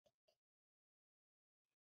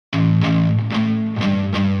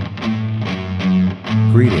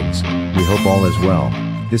Greetings, we hope all is well.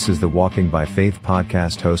 This is the Walking by Faith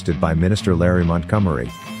podcast hosted by Minister Larry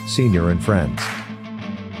Montgomery, Sr. and friends.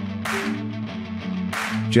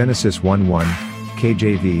 Genesis 1:1,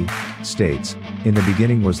 KJV, states, "In the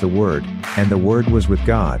beginning was the Word, and the Word was with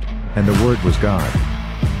God, and the Word was God."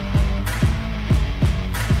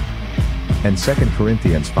 And 2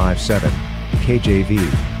 Corinthians 5:7, KJV,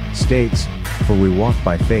 states, "For we walk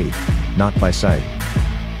by faith, not by sight."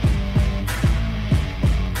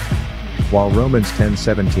 While Romans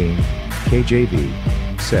 10:17, KJV,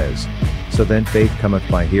 says, "So then faith cometh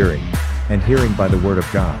by hearing, and hearing by the word of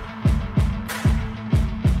God."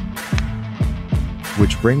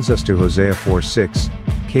 Which brings us to Hosea 4:6,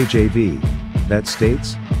 KJV, that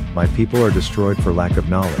states, "My people are destroyed for lack of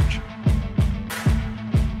knowledge."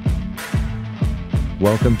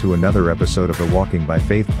 Welcome to another episode of the Walking by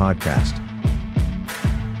Faith podcast.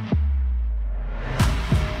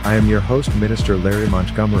 I am your host, Minister Larry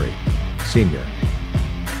Montgomery, Sr.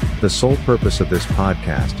 The sole purpose of this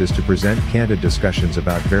podcast is to present candid discussions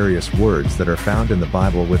about various words that are found in the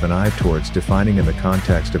Bible with an eye towards defining in the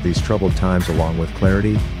context of these troubled times, along with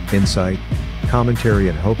clarity, insight, commentary,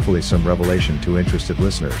 and hopefully some revelation to interested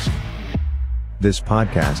listeners. This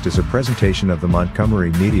podcast is a presentation of the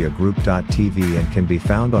Montgomery Media Group.tv and can be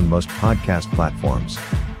found on most podcast platforms.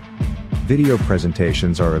 Video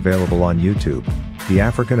presentations are available on YouTube, the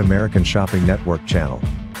African American Shopping Network channel.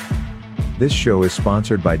 This show is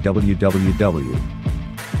sponsored by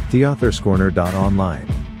www.theauthor'scorner.online.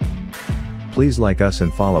 Please like us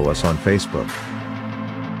and follow us on Facebook.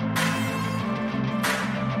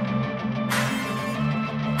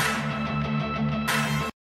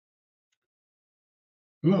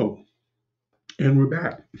 Hello, and we're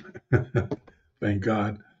back. Thank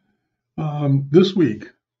God. This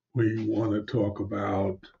week, we want to talk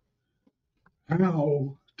about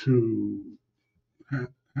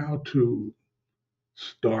how to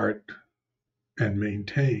start and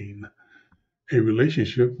maintain a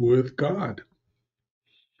relationship with God.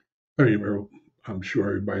 I mean, I'm sure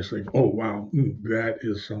everybody's saying, "Oh, wow, that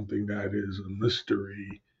is something that is a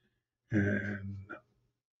mystery," and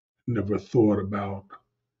never thought about.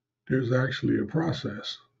 There's actually a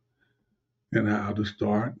process in how to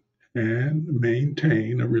start and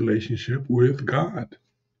maintain a relationship with God.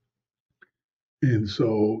 And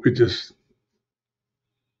so it just,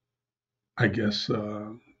 I guess,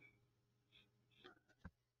 how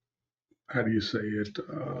do you say it,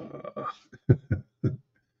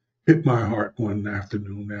 hit my heart one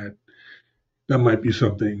afternoon that might be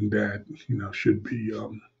something that, should be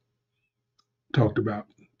talked about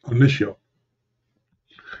on this show.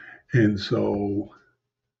 And so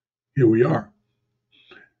here we are.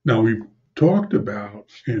 Now, we've talked about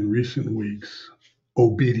in recent weeks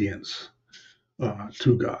obedience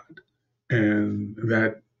to God. And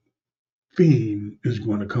that theme is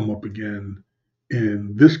going to come up again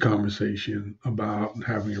in this conversation about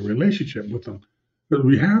having a relationship with Him. But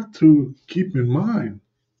we have to keep in mind,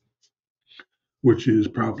 which is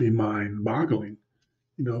probably mind-boggling,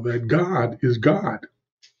 that God is God.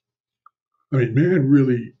 I mean, man,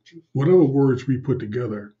 really, whatever words we put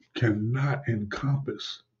together cannot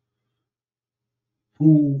encompass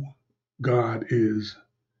who God is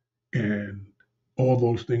and all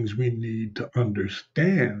those things we need to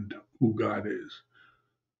understand who God is.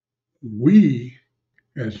 We,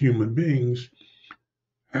 as human beings,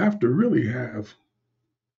 have to really have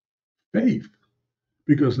faith,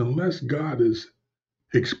 because unless God is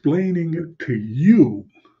explaining it to you,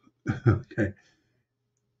 okay,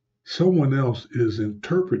 someone else is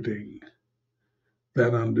interpreting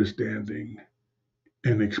that understanding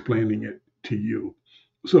and explaining it to you.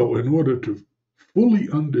 So in order to fully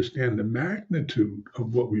understand the magnitude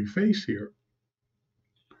of what we face here,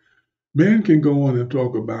 man can go on and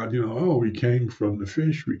talk about, oh, we came from the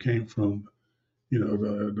fish, we came from,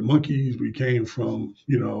 the monkeys, we came from,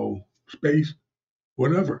 space,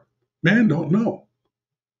 whatever. Man don't know.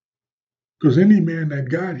 Because any man that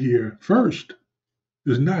got here first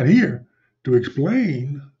is not here to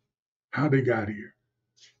explain how they got here.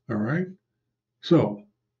 All right? So,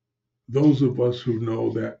 those of us who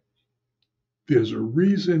know that there's a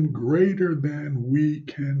reason greater than we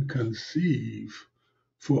can conceive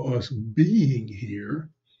for us being here,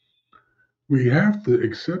 we have to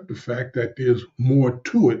accept the fact that there's more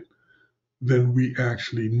to it than we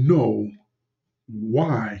actually know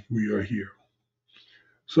why we are here.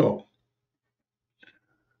 So,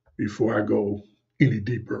 before I go any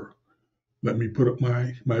deeper, let me put up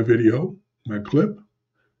my video, my clip,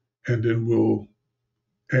 and then we'll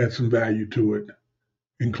add some value to it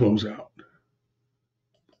and close out.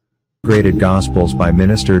 Graded Gospels by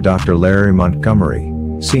Minister Dr. Larry Montgomery.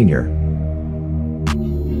 Sr.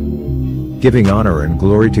 Giving honor and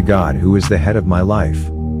glory to God, who is the head of my life.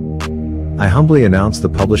 I humbly announce the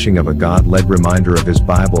publishing of a God-led reminder of His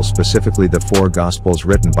Bible, specifically the 4 Gospels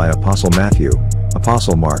written by Apostle Matthew,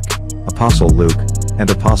 Apostle Mark, Apostle Luke, and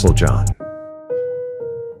Apostle John.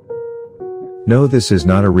 No, this is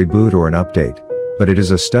not a reboot or an update, but it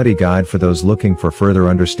is a study guide for those looking for further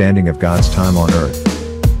understanding of God's time on earth.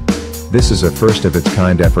 This is a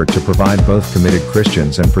first-of-its-kind effort to provide both committed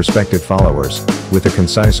Christians and prospective followers with a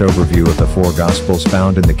concise overview of the 4 Gospels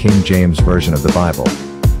found in the King James Version of the Bible.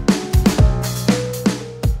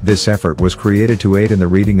 This effort was created to aid in the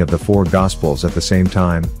reading of the 4 Gospels at the same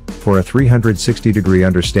time, for a 360-degree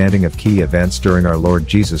understanding of key events during our Lord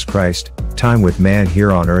Jesus Christ, time with man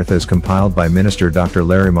here on earth, as compiled by Minister Dr.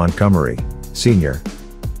 Larry Montgomery, Sr.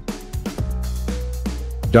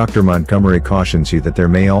 Dr. Montgomery cautions you that there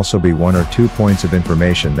may also be 1 or 2 points of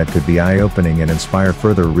information that could be eye-opening and inspire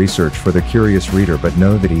further research for the curious reader, but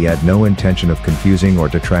know that he had no intention of confusing or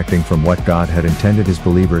detracting from what God had intended His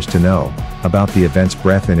believers to know about the events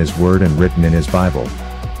breathed in His Word and written in His Bible.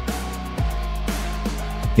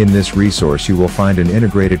 In this resource you will find an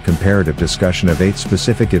integrated comparative discussion of 8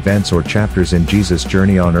 specific events or chapters in Jesus'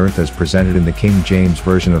 journey on earth as presented in the King James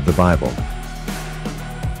Version of the Bible.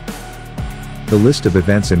 The list of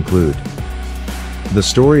events include the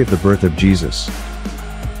story of the birth of Jesus,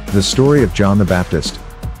 the story of John the Baptist,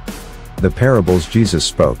 the parables Jesus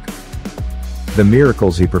spoke, the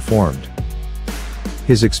miracles He performed,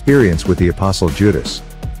 His experience with the Apostle Judas,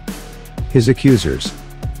 His accusers,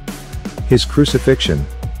 His crucifixion,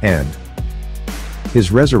 and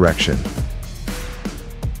His resurrection.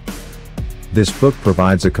 This book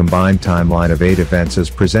provides a combined timeline of 8 events as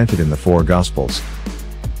presented in the 4 Gospels.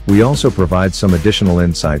 We also provide some additional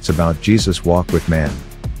insights about Jesus' walk with man.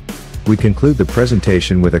 We conclude the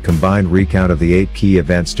presentation with a combined recount of the 8 key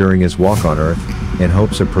events during His walk on earth, in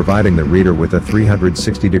hopes of providing the reader with a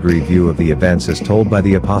 360-degree view of the events as told by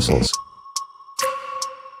the apostles.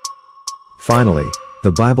 Finally,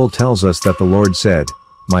 the Bible tells us that the Lord said,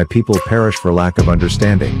 "My people perish for lack of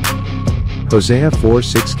understanding." Hosea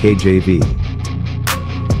 4:6 KJV.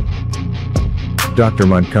 Dr.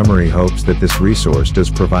 Montgomery hopes that this resource does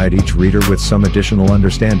provide each reader with some additional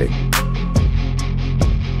understanding.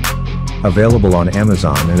 Available on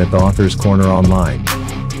Amazon and at the Author's Corner online.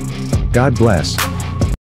 God bless.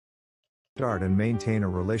 Start and maintain a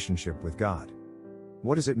relationship with God.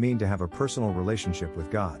 What does it mean to have a personal relationship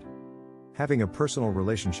with God? Having a personal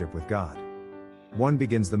relationship with God. 1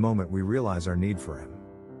 begins the moment we realize our need for Him.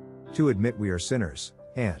 2 admit we are sinners,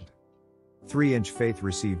 and 3 faith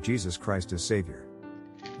receive Jesus Christ as Savior.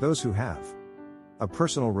 Those who have a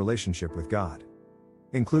personal relationship with God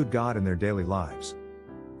include God in their daily lives.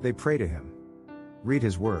 They pray to Him, read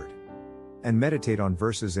His Word, and meditate on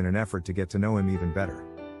verses in an effort to get to know Him even better.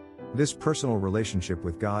 This personal relationship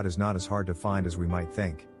with God is not as hard to find as we might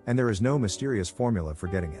think, and there is no mysterious formula for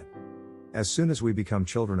getting it. As soon as we become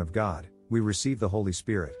children of God, we receive the Holy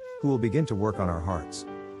Spirit, who will begin to work on our hearts.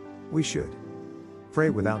 We should pray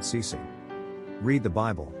without ceasing, read the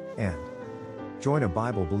Bible, and join a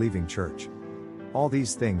Bible-believing church. All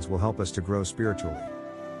these things will help us to grow spiritually.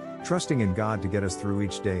 Trusting in God to get us through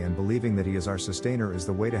each day and believing that He is our sustainer is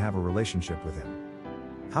the way to have a relationship with Him.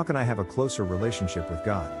 How can I have a closer relationship with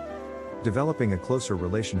God? Developing a closer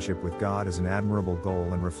relationship with God is an admirable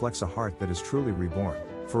goal and reflects a heart that is truly reborn,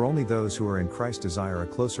 for only those who are in Christ desire a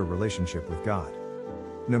closer relationship with God.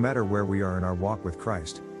 No matter where we are in our walk with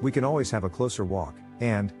Christ, we can always have a closer walk,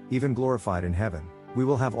 and, even glorified in heaven, we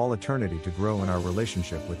will have all eternity to grow in our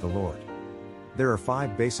relationship with the Lord. There are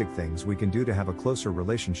 5 basic things we can do to have a closer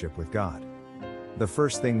relationship with God. The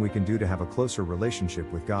first thing we can do to have a closer relationship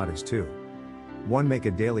with God is to 1. Make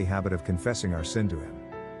a daily habit of confessing our sin to Him.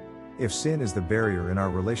 If sin is the barrier in our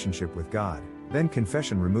relationship with God, then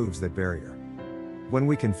confession removes that barrier. When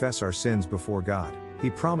we confess our sins before God, He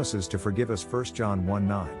promises to forgive us. 1 John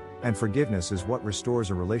 1:9, and forgiveness is what restores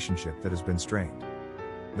a relationship that has been strained.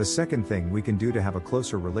 The second thing we can do to have a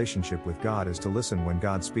closer relationship with God is to listen when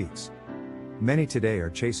God speaks. Many today are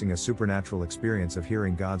chasing a supernatural experience of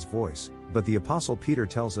hearing God's voice, but the Apostle Peter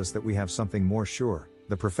tells us that we have something more sure,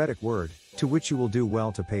 the prophetic word, to which you will do well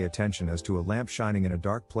to pay attention as to a lamp shining in a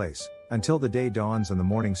dark place, until the day dawns and the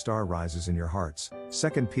morning star rises in your hearts.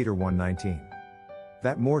 2 Peter 1:19.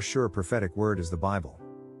 That more sure prophetic word is the Bible.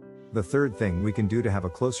 The third thing we can do to have a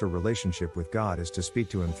closer relationship with God is to speak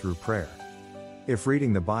to Him through prayer. If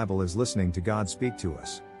reading the Bible is listening to God speak to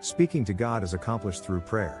us, speaking to God is accomplished through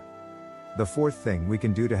prayer. The fourth thing we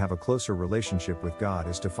can do to have a closer relationship with God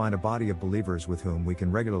is to find a body of believers with whom we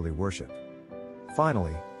can regularly worship.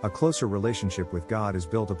 Finally, a closer relationship with God is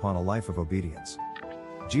built upon a life of obedience.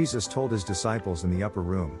 Jesus told his disciples in the upper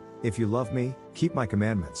room, "If you love me, keep my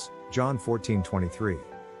commandments," John 14:23.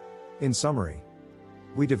 In summary,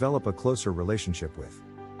 we develop a closer relationship with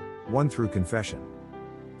 1. Through confession,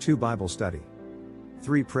 2. Bible study,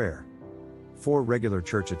 3. Prayer, 4. Regular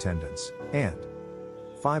church attendance, and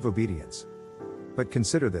 5. Obedience. But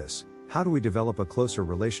consider this: how do we develop a closer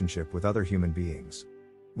relationship with other human beings?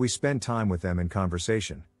 We spend time with them in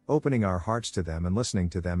conversation, opening our hearts to them and listening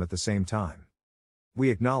to them at the same time. We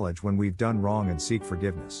acknowledge when we've done wrong and seek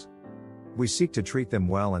forgiveness. We seek to treat them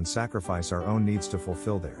well and sacrifice our own needs to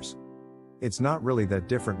fulfill theirs. It's not really that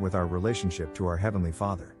different with our relationship to our Heavenly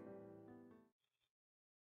Father.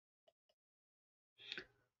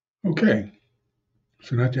 Okay,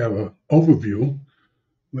 so now that you have an overview,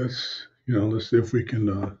 let's see if we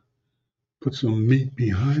can put some meat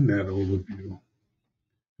behind that overview.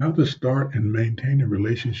 How to start and maintain a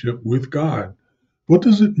relationship with God. What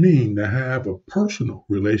does it mean to have a personal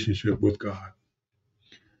relationship with God?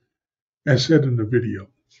 As said in the video,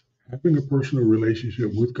 having a personal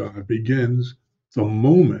relationship with God begins the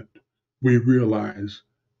moment we realize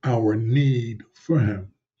our need for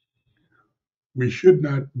Him. We should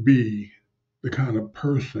not be the kind of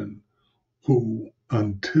person who,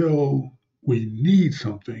 until we need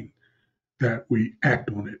something, that we act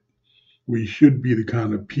on it. We should be the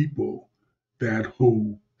kind of people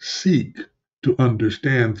who seek to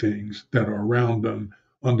understand things that are around them,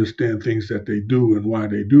 understand things that they do and why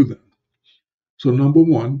they do them. So number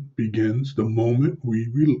one begins the moment we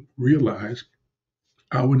realize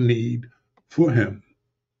our need for Him,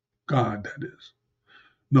 God, that is.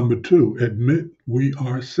 Number two, admit we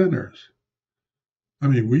are sinners. I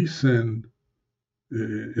mean, we sin,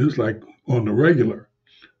 it's like on the regular.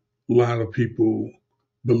 A lot of people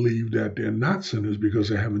believe that they're not sinners because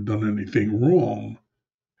they haven't done anything wrong,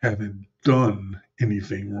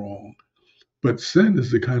 But sin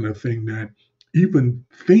is the kind of thing that even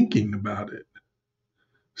thinking about it,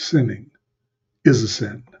 sinning, is a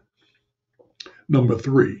sin. Number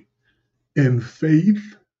three, in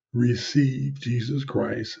faith, receive Jesus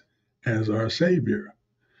Christ as our Savior.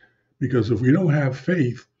 Because if we don't have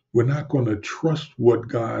faith, we're not going to trust what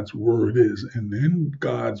God's Word is. And in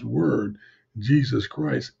God's Word, Jesus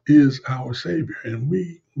Christ is our Savior. And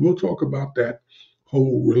we'll talk about that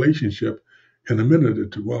whole relationship in a minute or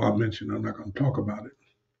two. Well, I'm not going to talk about it.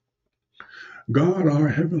 God, our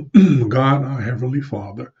Heavenly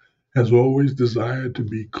Father, has always desired to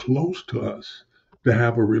be close to us, to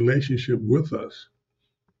have a relationship with us.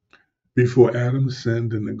 Before Adam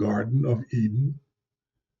sinned in the Garden of Eden,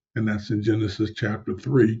 and that's in Genesis chapter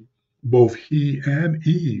 3, both he and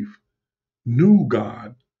Eve knew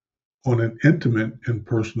God on an intimate and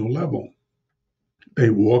personal level. They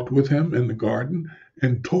walked with him in the garden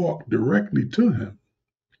and talked directly to him.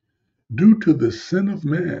 Due to the sin of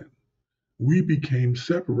man, we became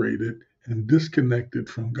separated and disconnected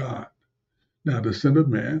from God. Now, the sin of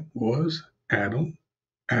man was Adam.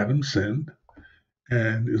 Adam sinned.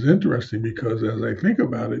 And it's interesting because as I think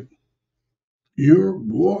about it, you're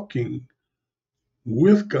walking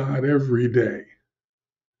with God every day.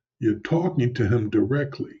 You're talking to him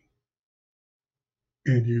directly,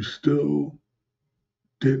 and you still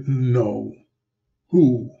didn't know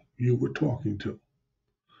who you were talking to.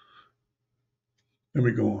 Let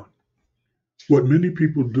me go on. What many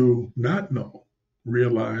people do not know,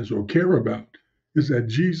 realize, or care about is that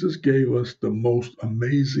Jesus gave us the most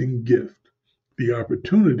amazing gift, the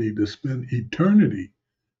opportunity to spend eternity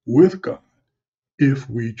with God if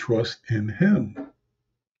we trust in him.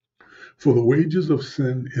 For the wages of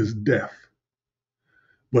sin is death,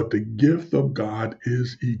 but the gift of God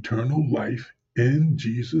is eternal life in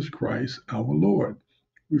Jesus Christ our Lord.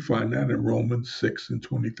 We find that in Romans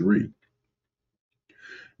 6:23.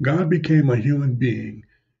 God became a human being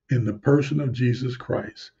in the person of Jesus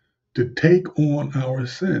Christ to take on our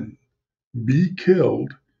sin, be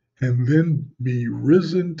killed, and then be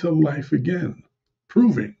risen to life again,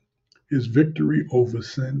 proving his victory over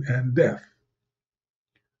sin and death.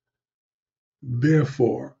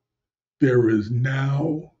 Therefore, there is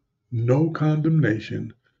now no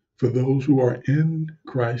condemnation for those who are in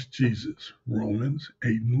Christ Jesus. Romans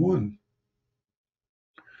 8:1.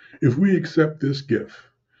 If we accept this gift,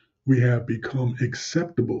 we have become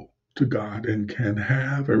acceptable to God and can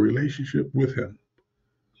have a relationship with him.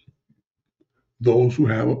 Those who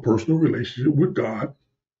have a personal relationship with God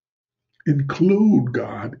include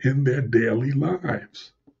God in their daily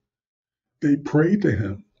lives. They pray to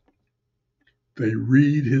him. They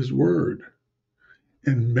read his word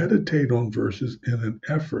and meditate on verses in an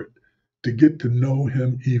effort to get to know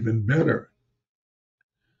him even better.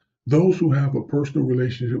 Those who have a personal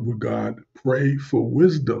relationship with God pray for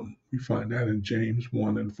wisdom. We find that in James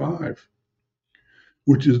 1 and 5,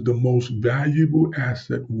 which is the most valuable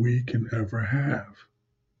asset we can ever have.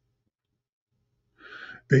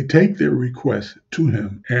 They take their request to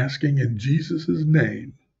him, asking in Jesus'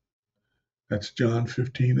 name. That's John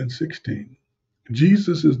 15 and 16.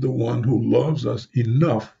 Jesus is the one who loves us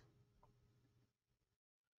enough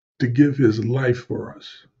to give his life for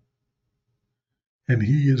us. And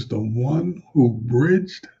he is the one who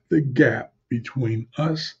bridged the gap between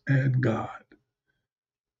us and God.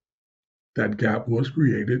 That gap was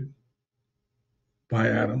created by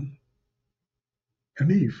Adam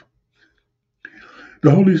and Eve.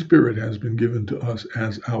 The Holy Spirit has been given to us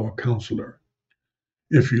as our counselor.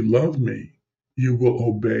 If you love me, you will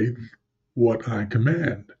obey what I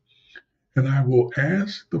command. And I will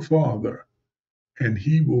ask the Father, and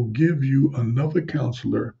he will give you another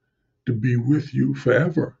counselor to be with you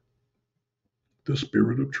forever, the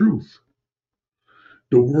Spirit of truth.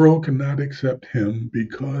 The world cannot accept him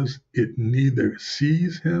because it neither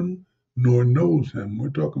sees him nor knows him. We're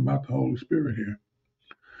talking about the Holy Spirit here.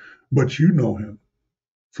 But you know him,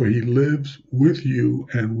 for he lives with you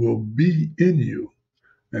and will be in you.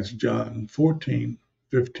 That's John 14,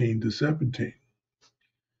 15 to 17.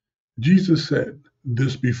 Jesus said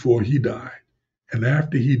this before he died. And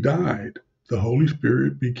after he died, the Holy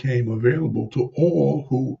Spirit became available to all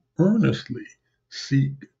who earnestly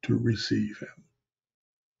seek to receive him.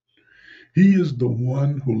 He is the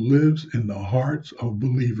one who lives in the hearts of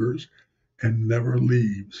believers and never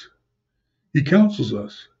leaves. He counsels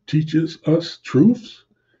us, teaches us truths,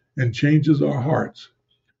 and changes our hearts.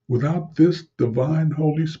 Without this divine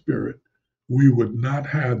Holy Spirit, we would not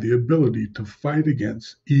have the ability to fight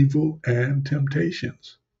against evil and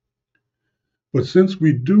temptations. But since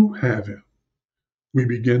we do have him, we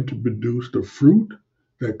begin to produce the fruit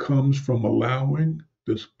that comes from allowing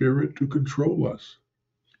the Spirit to control us.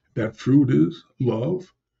 That fruit is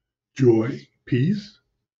love, joy, peace,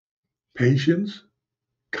 patience,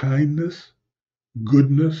 kindness,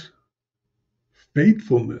 goodness,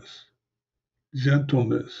 faithfulness,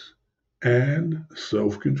 gentleness, and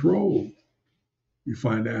self-control. You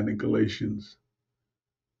find that in Galatians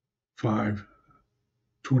 5:22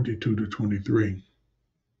 to 23.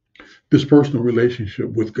 This personal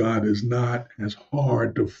relationship with God is not as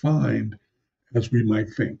hard to find as we might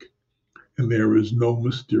think, and there is no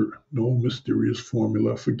mysterious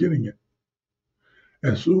formula for getting it.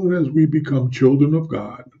 As soon as we become children of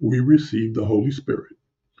God, we receive the Holy Spirit,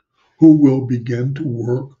 who will begin to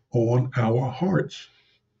work on our hearts.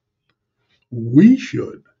 We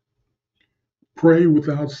should pray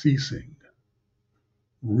without ceasing,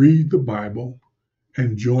 read the Bible,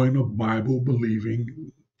 and join a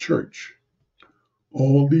Bible-believing church.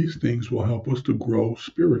 All these things will help us to grow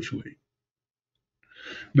spiritually.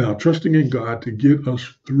 Now, trusting in God to get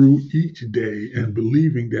us through each day and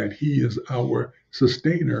believing that he is our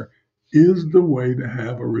sustainer is the way to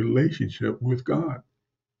have a relationship with God.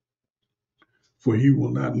 For he will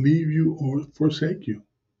not leave you or forsake you.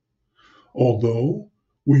 Although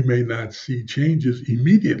we may not see changes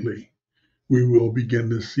immediately, we will begin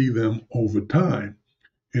to see them over time,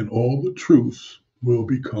 and all the truths will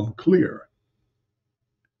become clear.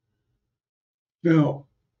 Now,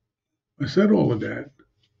 I said all of that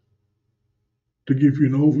to give you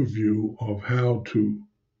an overview of how to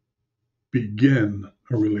begin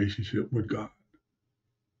a relationship with God.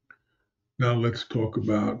 Now let's talk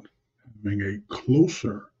about having a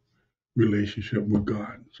closer relationship with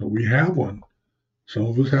God. So we have one. Some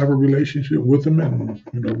of us have a relationship with him and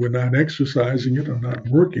we're not exercising it or not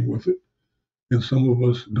working with it. And some of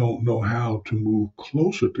us don't know how to move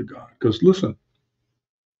closer to God. Because listen,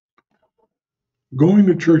 going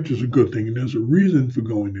to church is a good thing, and there's a reason for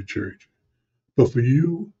going to church. But for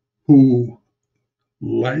you who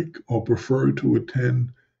like or prefer to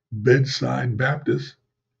attend bedside Baptist,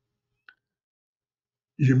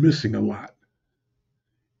 you're missing a lot.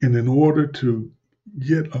 And in order to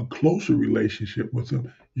get a closer relationship with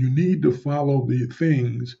him, you need to follow the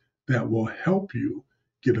things that will help you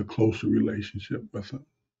get a closer relationship with him.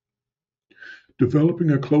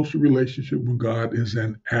 Developing a closer relationship with God is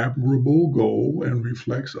an admirable goal and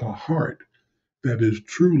reflects a heart that is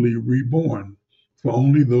truly reborn. For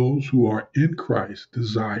only those who are in Christ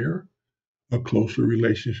desire a closer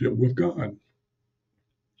relationship with God.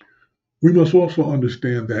 We must also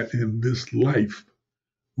understand that in this life,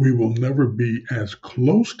 we will never be as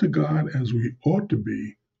close to God as we ought to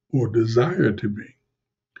be or desire to be.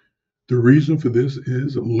 The reason for this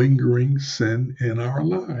is lingering sin in our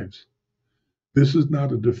lives. This is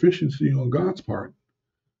not a deficiency on God's part,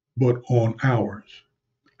 but on ours.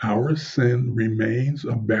 Our sin remains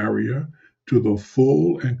a barrier to the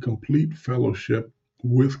full and complete fellowship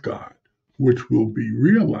with God, which will be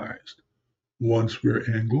realized once we're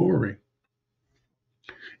in glory.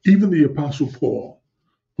 Even the Apostle Paul,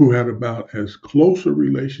 who had about as close a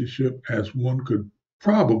relationship as one could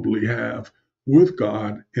probably have with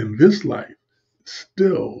God in this life,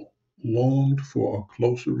 still longed for a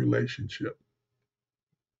closer relationship.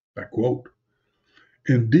 I quote,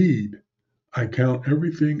 "Indeed, I count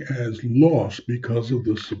everything as loss because of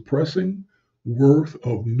the surpassing worth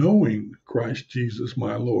of knowing Christ Jesus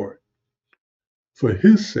my Lord. For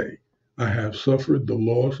his sake, I have suffered the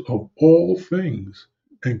loss of all things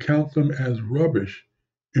and count them as rubbish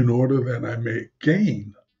in order that I may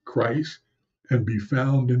gain Christ and be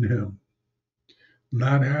found in him,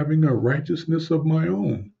 not having a righteousness of my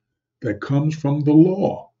own that comes from the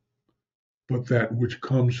law, but that which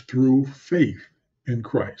comes through faith in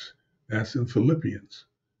Christ." That's in Philippians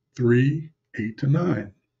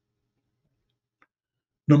 3:8-9.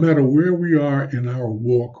 No matter where we are in our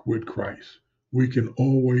walk with Christ, we can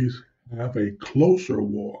always have a closer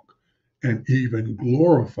walk and even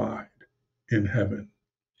glorified in heaven.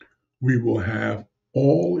 We will have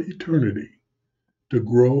all eternity to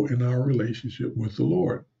grow in our relationship with the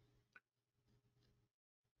Lord.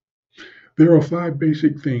 There are 5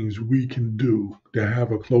 basic things we can do to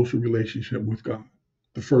have a closer relationship with God.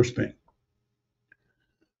 The first thing,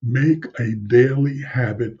 make a daily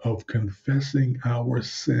habit of confessing our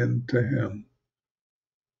sin to him.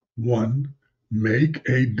 1. Make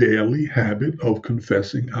a daily habit of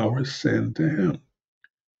confessing our sin to him.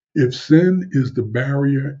 If sin is the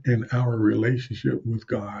barrier in our relationship with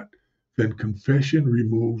God, then confession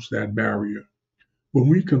removes that barrier. When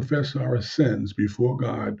we confess our sins before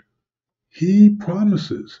God, he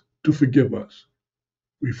promises to forgive us.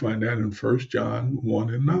 We find that in 1 John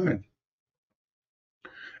 1:9.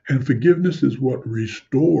 And forgiveness is what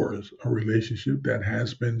restores a relationship that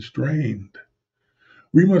has been strained.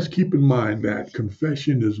 We must keep in mind that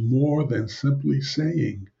confession is more than simply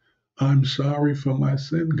saying, "I'm sorry for my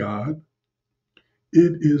sin, God."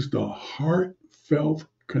 It is the heartfelt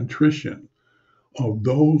contrition of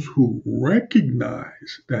those who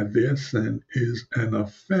recognize that their sin is an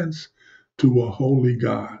offense to a holy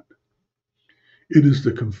God. It is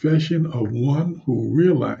the confession of one who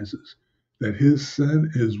realizes that his sin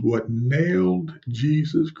is what nailed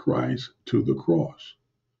Jesus Christ to the cross.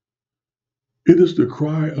 It is the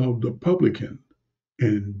cry of the publican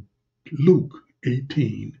in Luke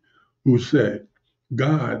 18, who said,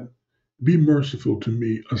 "God, be merciful to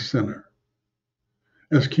me, a sinner."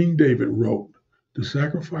 As King David wrote, the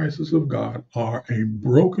sacrifices of God are a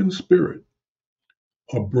broken spirit,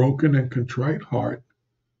 a broken and contrite heart.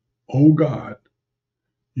 O God,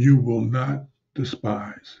 you will not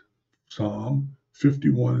despise. Psalm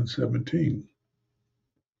 51:17.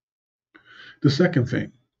 The second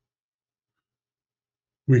thing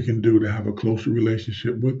we can do to have a closer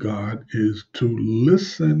relationship with God is to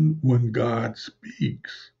listen when God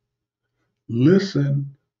speaks.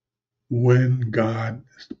 Listen when God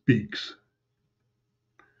speaks.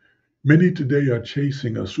 Many today are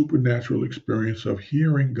chasing a supernatural experience of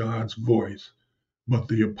hearing God's voice, but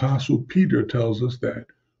the Apostle Peter tells us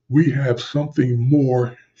that we have something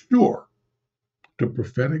more sure, the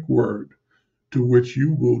prophetic word, to which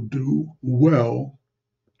you will do well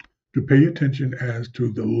to pay attention as to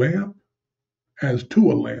a lamp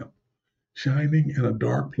shining in a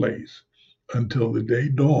dark place until the day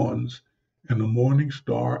dawns and the morning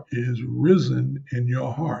star is risen in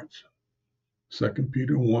your hearts. 2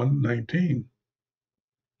 Peter 1:19.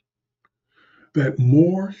 That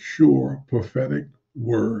more sure prophetic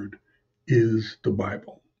word is the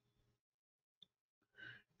Bible.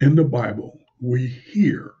 In the Bible, we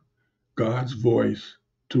hear God's voice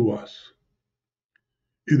to us.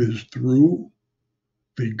 It is through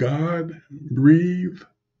the God-breathed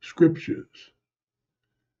scriptures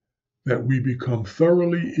that we become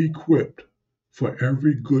thoroughly equipped for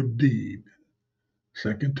every good deed.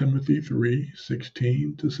 2 Timothy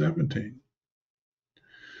 3:16-17.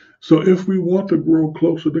 So if we want to grow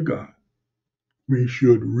closer to God, we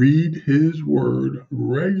should read his word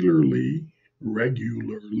regularly.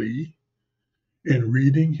 In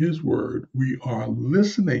reading his word, we are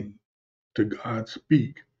listening to God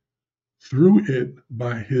speak through it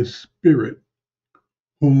by his Spirit,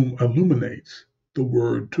 whom illuminates the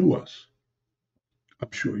word to us.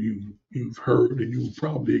 I'm sure you've heard and you've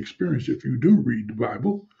probably experienced, if you do read the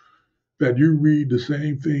Bible, that you read the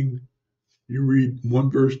same thing. You read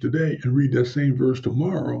one verse today and read that same verse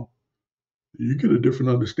tomorrow, you get a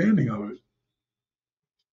different understanding of it.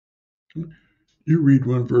 You read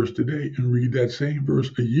one verse today and read that same verse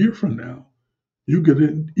a year from now. You get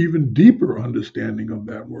an even deeper understanding of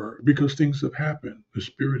that word because things have happened. The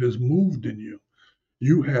Spirit has moved in you.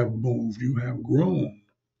 You have moved. You have grown.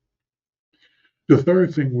 The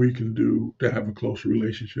third thing we can do to have a closer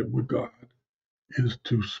relationship with God is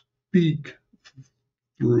to speak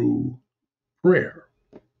through prayer.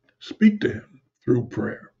 Speak to Him through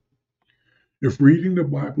prayer. If reading the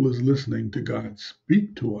Bible is listening to God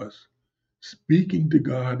speak to us, speaking to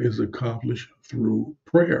God is accomplished through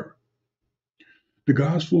prayer. The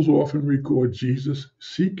Gospels often record Jesus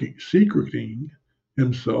secreting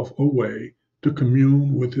himself away to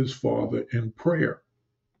commune with his Father in prayer.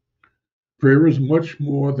 Prayer is much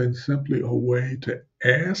more than simply a way to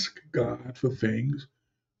ask God for things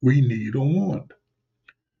we need or want.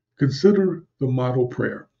 Consider the model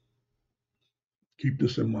prayer. Keep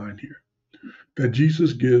this in mind here. That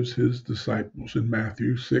Jesus gives his disciples in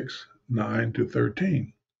Matthew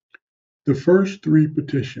 6:9-13. The first three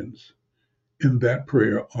petitions in that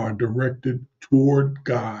prayer are directed toward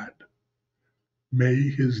God. May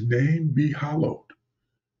his name be hallowed.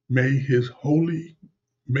 May his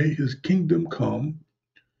kingdom come.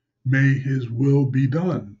 May his will be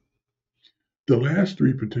done. The last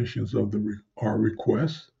three petitions of our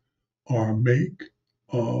requests are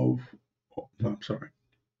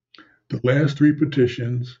the last three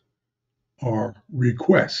petitions are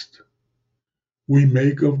requests we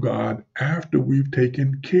make of God after we've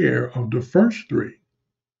taken care of the first three.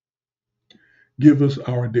 Give us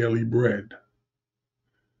our daily bread.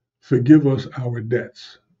 Forgive us our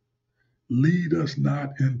debts. Lead us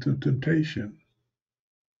not into temptation.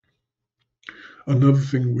 Another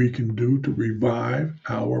thing we can do to revive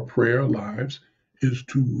our prayer lives is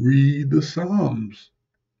to read the Psalms.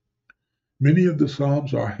 Many of the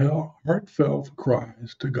Psalms are heartfelt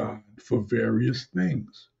cries to God for various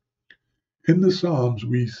things. In the Psalms,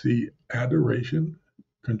 we see adoration,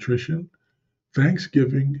 contrition,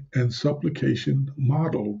 thanksgiving, and supplication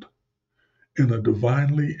modeled in a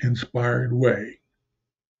divinely inspired way.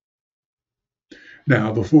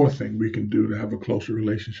 Now, the fourth thing we can do to have a closer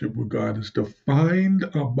relationship with God is to find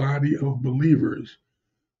a body of believers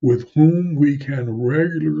with whom we can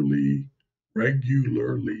regularly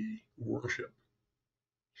worship.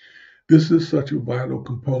 This is such a vital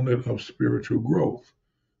component of spiritual growth.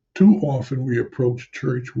 Too often we approach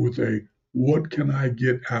church with a "what can I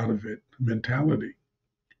get out of it" mentality.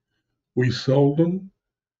 We seldom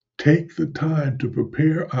take the time to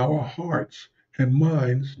prepare our hearts and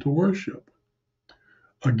minds to worship.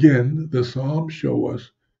 Again, the Psalms show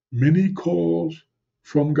us many calls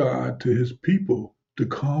from God to his people to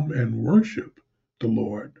come and worship the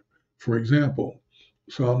Lord. For example,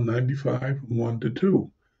 Psalm 95,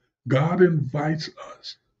 1-2. God invites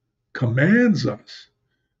us, commands us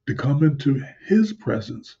to come into his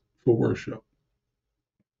presence for worship.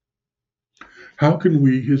 How can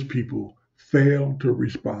we, his people, fail to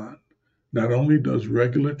respond? Not only does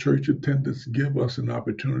regular church attendance give us an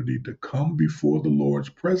opportunity to come before the Lord's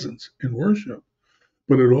presence in worship,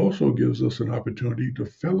 but it also gives us an opportunity to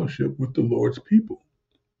fellowship with the Lord's people.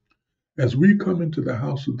 As we come into the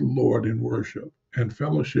house of the Lord in worship and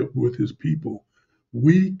fellowship with his people,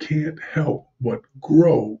 we can't help but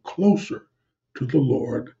grow closer to the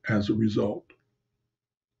Lord as a result.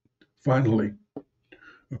 Finally,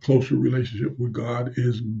 a closer relationship with God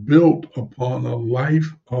is built upon a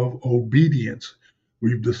life of obedience.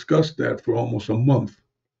 We've discussed that for almost a month.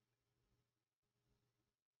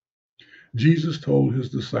 Jesus told his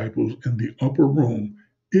disciples in the upper room,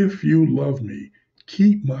 "If you love me,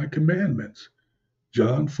 keep my commandments."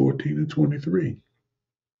 John 14:23.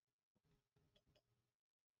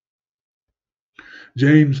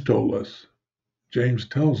 James tells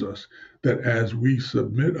us that as we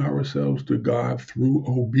submit ourselves to God through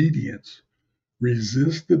obedience,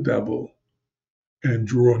 resist the devil, and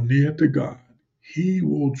draw near to God, he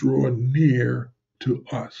will draw near to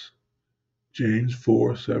us. James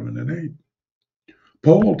 4:7-8.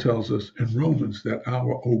 Paul tells us in Romans that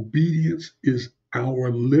our obedience is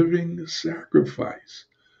our living sacrifice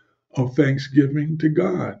of thanksgiving to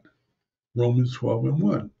God. Romans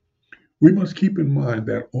 12:1. We must keep in mind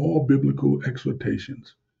that all biblical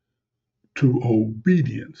exhortations to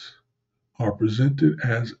obedience are presented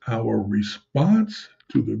as our response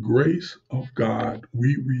to the grace of God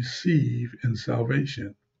we receive in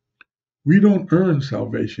salvation. We don't earn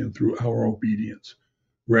salvation through our obedience.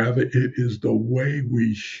 Rather, it is the way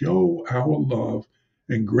we show our love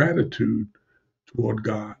and gratitude toward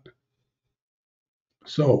God.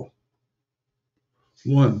 So,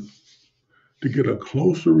 1, to get a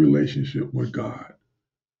closer relationship with God,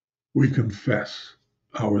 we confess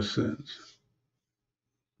our sins.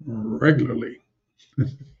 regularly.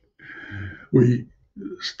 We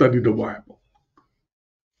study the Bible.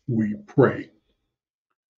 We pray.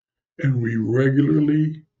 And we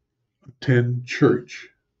regularly attend church.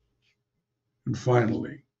 And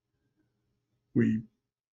finally, we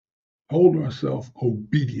hold ourselves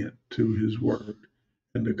obedient to his word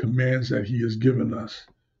and the commands that he has given us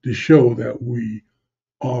to show that we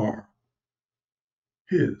are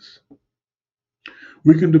his.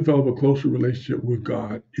 We can develop a closer relationship with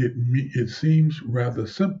God. It seems rather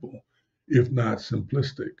simple, if not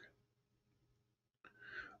simplistic.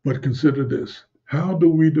 But consider this. How do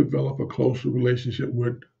we develop a closer relationship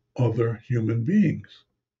with other human beings?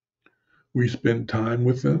 We spend time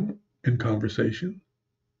with them in conversation,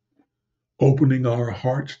 opening our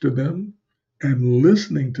hearts to them and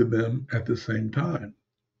listening to them at the same time.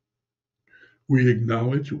 We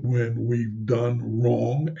acknowledge when we've done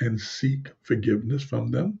wrong and seek forgiveness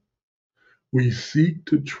from them. We seek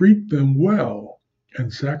to treat them well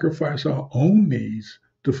and sacrifice our own needs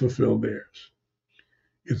to fulfill theirs.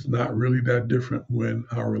 It's not really that different when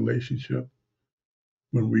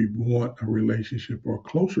we want a relationship or a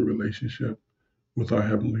closer relationship with our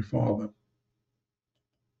Heavenly Father.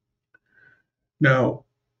 Now,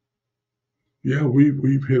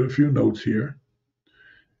 we've hit a few notes here.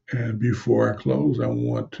 And before I close, I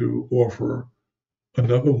want to offer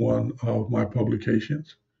another one of my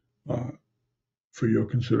publications for your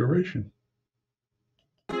consideration.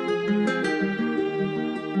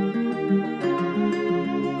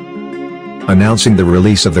 Announcing the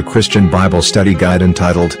release of the Christian Bible Study Guide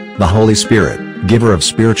entitled, The Holy Spirit, Giver of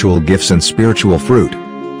Spiritual Gifts and Spiritual Fruit,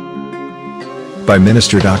 by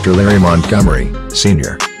Minister Dr. Larry Montgomery,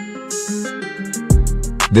 Sr.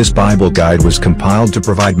 This Bible guide was compiled to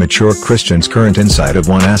provide mature Christians current insight of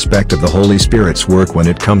one aspect of the Holy Spirit's work when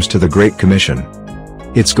it comes to the Great Commission.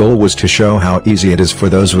 Its goal was to show how easy it is for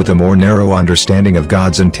those with a more narrow understanding of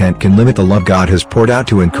God's intent can limit the love God has poured out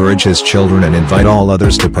to encourage His children and invite all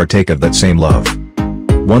others to partake of that same love.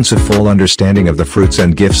 Once a full understanding of the fruits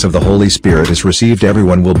and gifts of the Holy Spirit is received,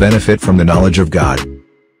 everyone will benefit from the knowledge of God.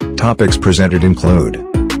 Topics presented include: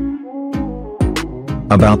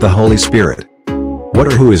 about the Holy Spirit. What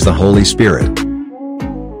or who is the Holy Spirit?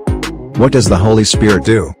 What does the Holy Spirit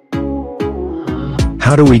do?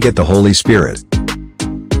 How do we get the Holy Spirit?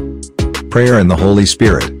 Prayer and the Holy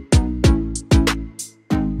Spirit.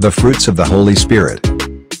 The fruits of the Holy Spirit.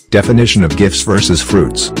 Definition of gifts versus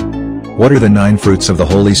fruits. What are the 9 fruits of the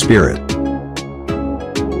Holy Spirit?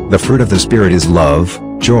 The fruit of the Spirit is love,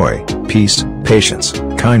 joy, peace, patience,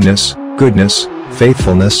 kindness, goodness,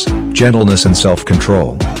 faithfulness, gentleness and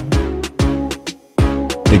self-control.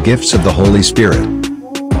 The gifts of the Holy Spirit.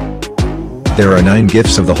 There are 9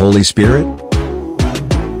 gifts of the Holy Spirit.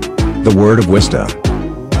 The word of wisdom.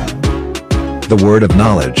 The word of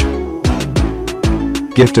knowledge.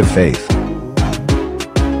 Gift of faith.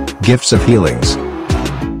 Gifts of healings.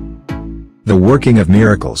 The working of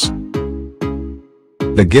miracles.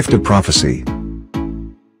 The gift of prophecy.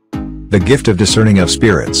 The gift of discerning of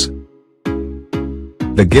spirits.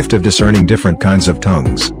 The gift of discerning different kinds of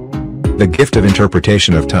tongues. The gift of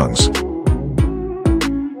interpretation of tongues.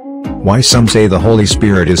 Why some say the Holy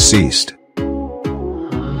Spirit is ceased.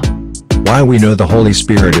 Why we know the Holy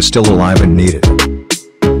Spirit is still alive and needed.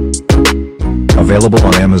 Available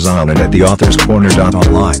on Amazon and at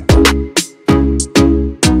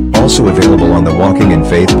theauthor'scorner.online. Also available on the Walking in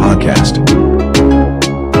Faith podcast.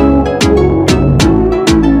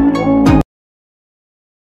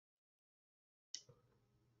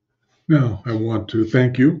 Now, I want to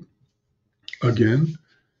thank you again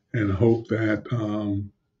and hope that I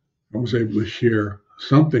was able to share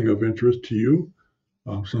something of interest to you,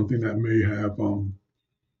 something that may have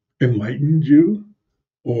enlightened you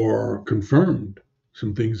or confirmed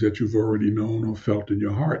some things that you've already known or felt in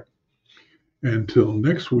your heart. Until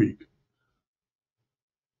next week,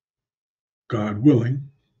 God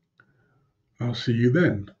willing, I'll see you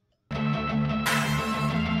then.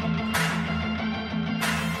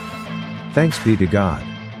 Thanks be to God.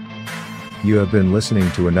 You have been listening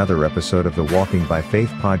to another episode of the Walking by Faith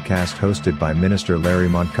podcast hosted by Minister Larry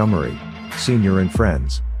Montgomery, Sr. and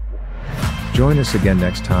friends. Join us again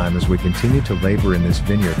next time as we continue to labor in this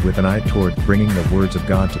vineyard with an eye toward bringing the words of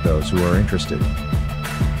God to those who are interested.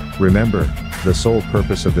 Remember, the sole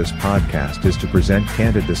purpose of this podcast is to present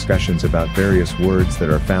candid discussions about various words that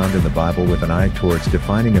are found in the Bible with an eye towards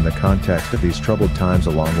defining in the context of these troubled times,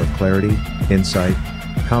 along with clarity, insight,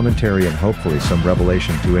 commentary and hopefully some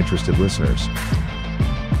revelation to interested listeners.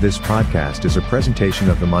 This podcast is a presentation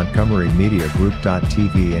of the Montgomery Media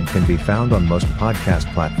Group.tv and can be found on most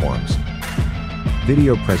podcast platforms.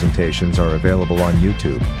 Video presentations are available on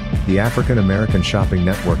YouTube, the African American Shopping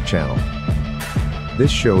Network channel. This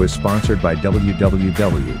show is sponsored by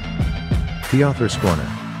www.theauthor's Corner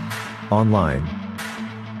online.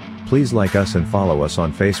 Please like us and follow us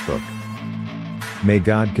on Facebook. May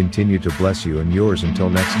God continue to bless you and yours until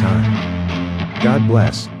next time. God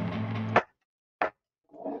bless.